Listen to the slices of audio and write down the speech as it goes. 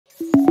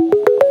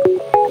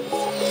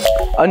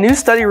A new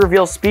study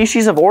reveals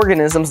species of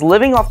organisms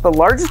living off the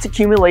largest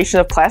accumulation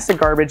of plastic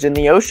garbage in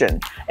the ocean,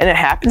 and it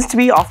happens to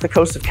be off the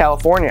coast of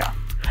California.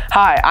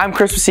 Hi, I'm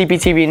Chris with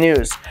CPTV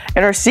News.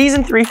 In our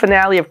Season 3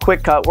 finale of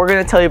QuickCUT, we're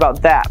going to tell you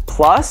about that.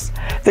 Plus,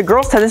 the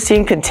girls' tennis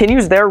team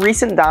continues their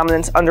recent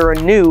dominance under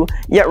a new,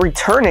 yet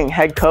returning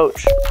head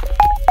coach.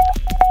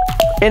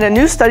 In a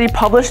new study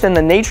published in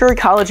the Nature,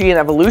 Ecology, and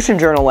Evolution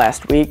journal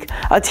last week,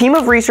 a team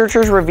of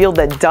researchers revealed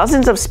that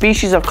dozens of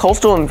species of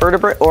coastal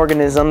invertebrate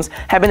organisms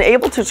have been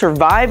able to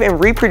survive and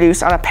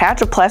reproduce on a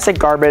patch of plastic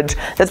garbage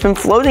that's been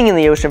floating in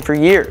the ocean for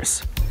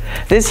years.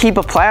 This heap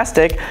of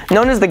plastic,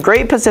 known as the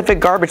Great Pacific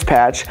Garbage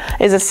Patch,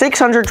 is a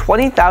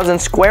 620,000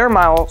 square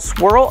mile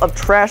swirl of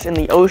trash in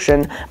the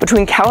ocean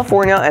between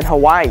California and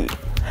Hawaii.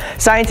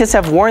 Scientists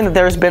have warned that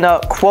there has been a,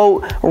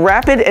 quote,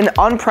 rapid and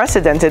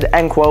unprecedented,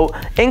 end quote,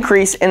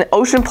 increase in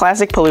ocean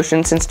plastic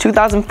pollution since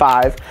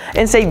 2005,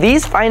 and say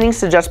these findings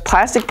suggest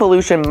plastic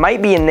pollution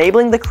might be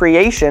enabling the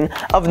creation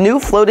of new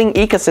floating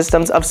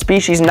ecosystems of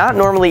species not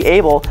normally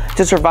able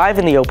to survive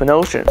in the open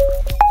ocean.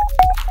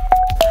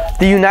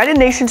 The United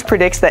Nations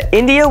predicts that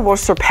India will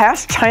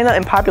surpass China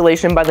in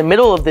population by the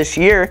middle of this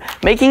year,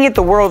 making it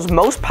the world's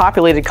most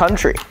populated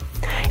country.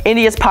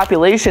 India's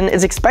population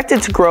is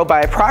expected to grow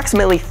by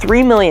approximately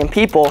 3 million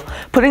people,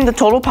 putting the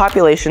total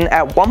population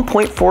at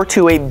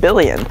 1.428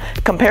 billion,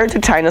 compared to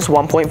China's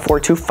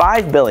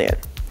 1.425 billion.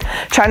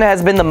 China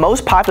has been the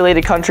most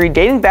populated country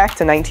dating back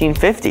to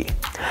 1950.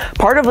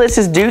 Part of this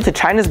is due to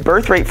China's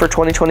birth rate for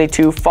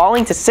 2022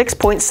 falling to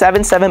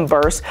 6.77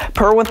 births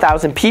per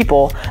 1,000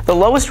 people, the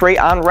lowest rate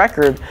on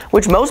record,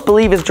 which most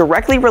believe is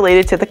directly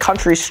related to the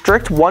country's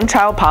strict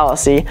one-child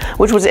policy,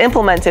 which was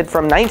implemented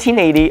from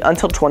 1980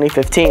 until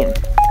 2015.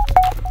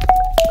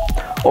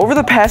 Over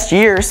the past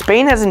year,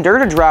 Spain has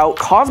endured a drought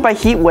caused by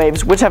heat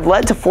waves which have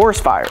led to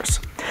forest fires.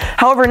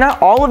 However,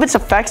 not all of its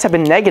effects have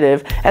been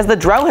negative, as the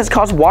drought has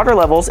caused water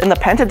levels in the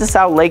Penta de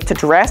Sal Lake to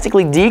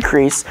drastically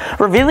decrease,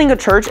 revealing a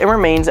church and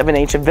remains of an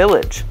ancient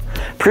village.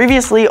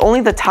 Previously,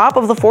 only the top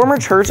of the former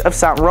church of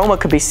St. Roma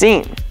could be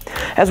seen.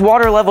 As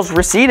water levels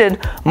receded,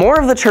 more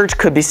of the church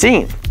could be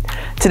seen.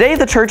 Today,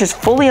 the church is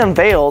fully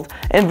unveiled,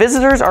 and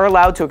visitors are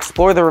allowed to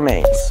explore the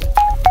remains.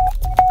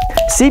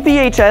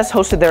 CPHS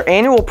hosted their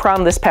annual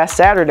prom this past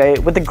Saturday,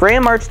 with the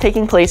Grand March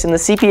taking place in the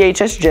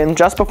CPHS gym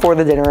just before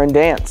the dinner and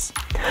dance.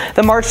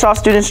 The march saw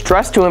students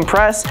dressed to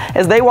impress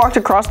as they walked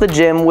across the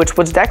gym, which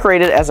was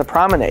decorated as a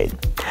promenade.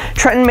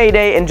 Trenton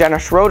Mayday and Jenna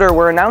Schroeder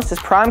were announced as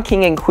prom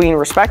king and queen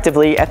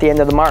respectively at the end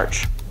of the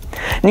march.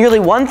 Nearly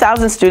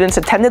 1,000 students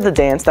attended the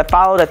dance that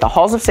followed at the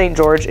Halls of St.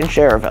 George in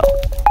Cherville.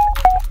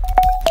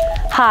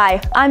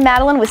 Hi, I'm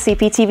Madeline with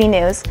CPTV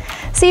News.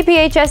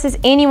 CPHS's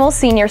annual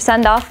senior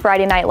send-off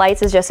Friday Night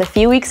Lights is just a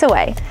few weeks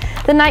away.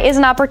 The night is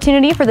an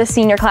opportunity for the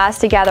senior class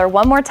to gather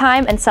one more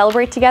time and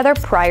celebrate together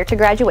prior to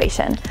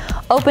graduation.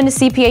 Open to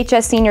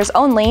CPHS seniors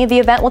only, the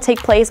event will take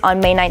place on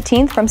May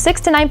 19th from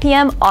 6 to 9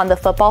 p.m. on the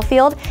football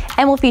field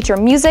and will feature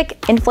music,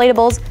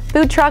 inflatables,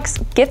 food trucks,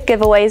 gift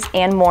giveaways,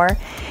 and more.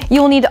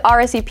 You will need to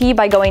RSVP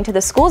by going to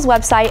the school's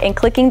website and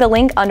clicking the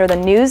link under the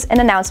News and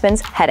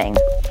Announcements heading.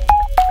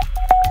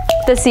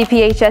 The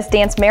CPHS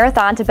Dance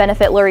Marathon to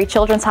benefit Lurie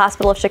Children's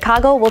Hospital of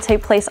Chicago will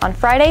take place on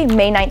Friday,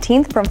 May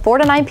 19th from 4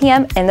 to 9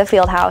 p.m. in the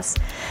Fieldhouse.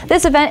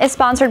 This event is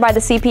sponsored by the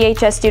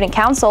CPHS Student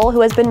Council, who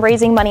has been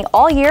raising money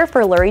all year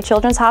for Lurie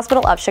Children's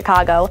Hospital of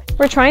Chicago.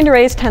 We're trying to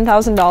raise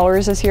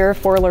 $10,000 this year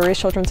for Lurie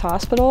Children's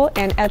Hospital,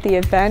 and at the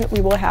event we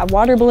will have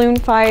water balloon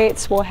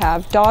fights, we'll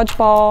have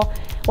dodgeball,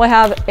 we'll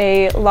have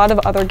a lot of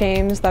other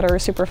games that are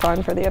super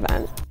fun for the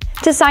event.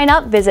 To sign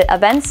up, visit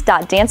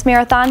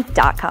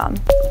events.dancemarathon.com.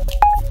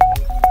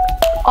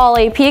 All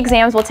AP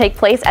exams will take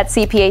place at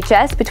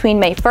CPHS between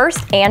May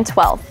 1st and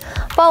 12th.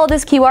 Follow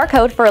this QR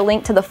code for a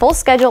link to the full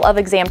schedule of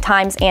exam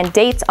times and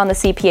dates on the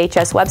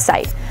CPHS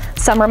website.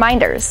 Some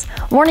reminders.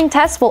 Morning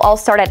tests will all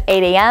start at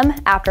 8 a.m.,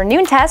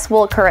 afternoon tests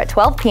will occur at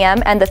 12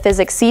 p.m., and the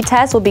Physics C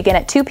test will begin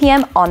at 2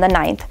 p.m. on the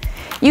 9th.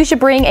 You should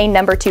bring a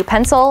number 2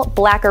 pencil,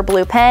 black or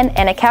blue pen,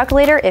 and a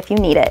calculator if you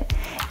need it.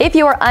 If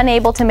you are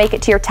unable to make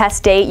it to your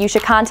test date, you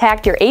should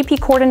contact your AP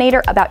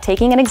coordinator about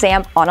taking an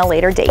exam on a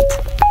later date.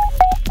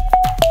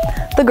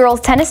 The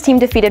girls' tennis team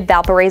defeated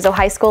Valparaiso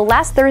High School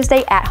last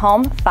Thursday at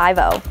home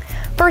 5-0.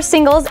 First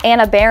singles,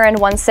 Anna Barron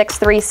won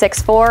 6-3,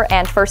 6-4,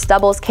 and first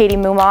doubles, Katie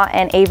Muma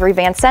and Avery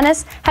Van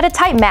Senis had a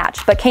tight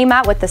match but came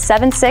out with the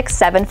 7-6,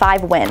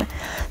 7-5 win.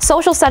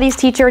 Social studies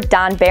teacher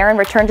Don Barron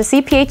returned to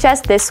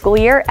CPHS this school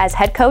year as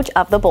head coach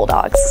of the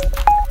Bulldogs.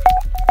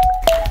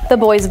 The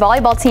boys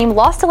volleyball team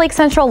lost to Lake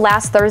Central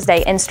last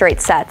Thursday in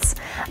straight sets.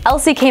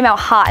 LC came out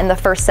hot in the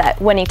first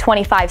set, winning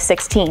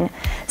 25-16.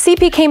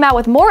 CP came out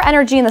with more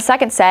energy in the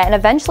second set and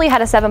eventually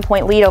had a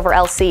 7-point lead over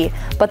LC,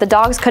 but the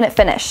Dogs couldn't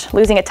finish,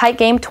 losing a tight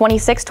game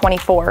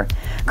 26-24.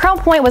 Crown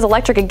Point was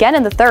electric again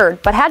in the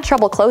third, but had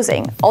trouble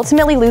closing,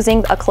 ultimately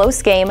losing a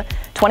close game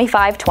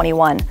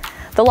 25-21.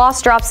 The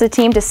loss drops the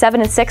team to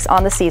 7-6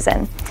 on the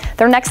season.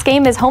 Their next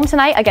game is home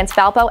tonight against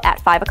Valpo at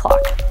 5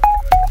 o'clock.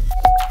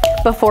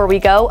 Before we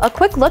go, a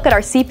quick look at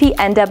our CP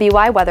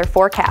NWI weather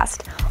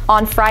forecast.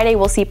 On Friday,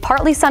 we'll see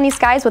partly sunny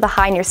skies with a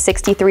high near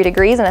 63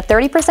 degrees and a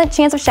 30%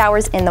 chance of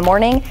showers in the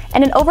morning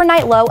and an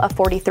overnight low of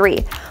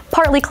 43.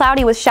 Partly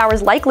cloudy with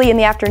showers likely in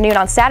the afternoon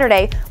on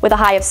Saturday with a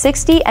high of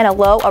 60 and a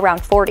low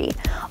around 40.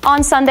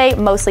 On Sunday,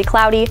 mostly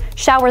cloudy,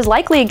 showers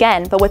likely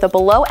again, but with a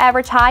below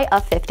average high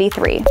of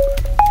 53.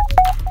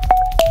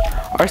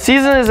 Our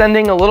season is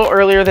ending a little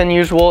earlier than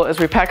usual as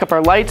we pack up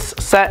our lights,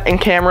 set,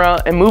 and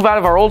camera and move out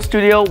of our old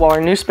studio while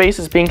our new space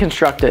is being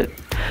constructed.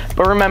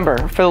 But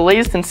remember, for the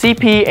latest in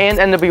CP and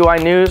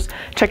NWI news,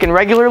 check in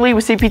regularly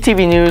with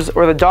CPTV News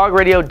or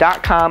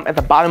thedogradio.com at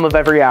the bottom of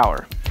every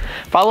hour.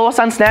 Follow us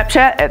on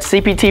Snapchat at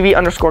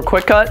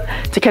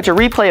CPTV_QuickCUT to catch a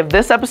replay of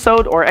this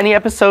episode or any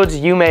episodes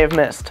you may have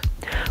missed.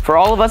 For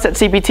all of us at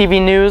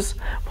CPTV News,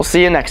 we'll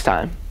see you next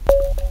time.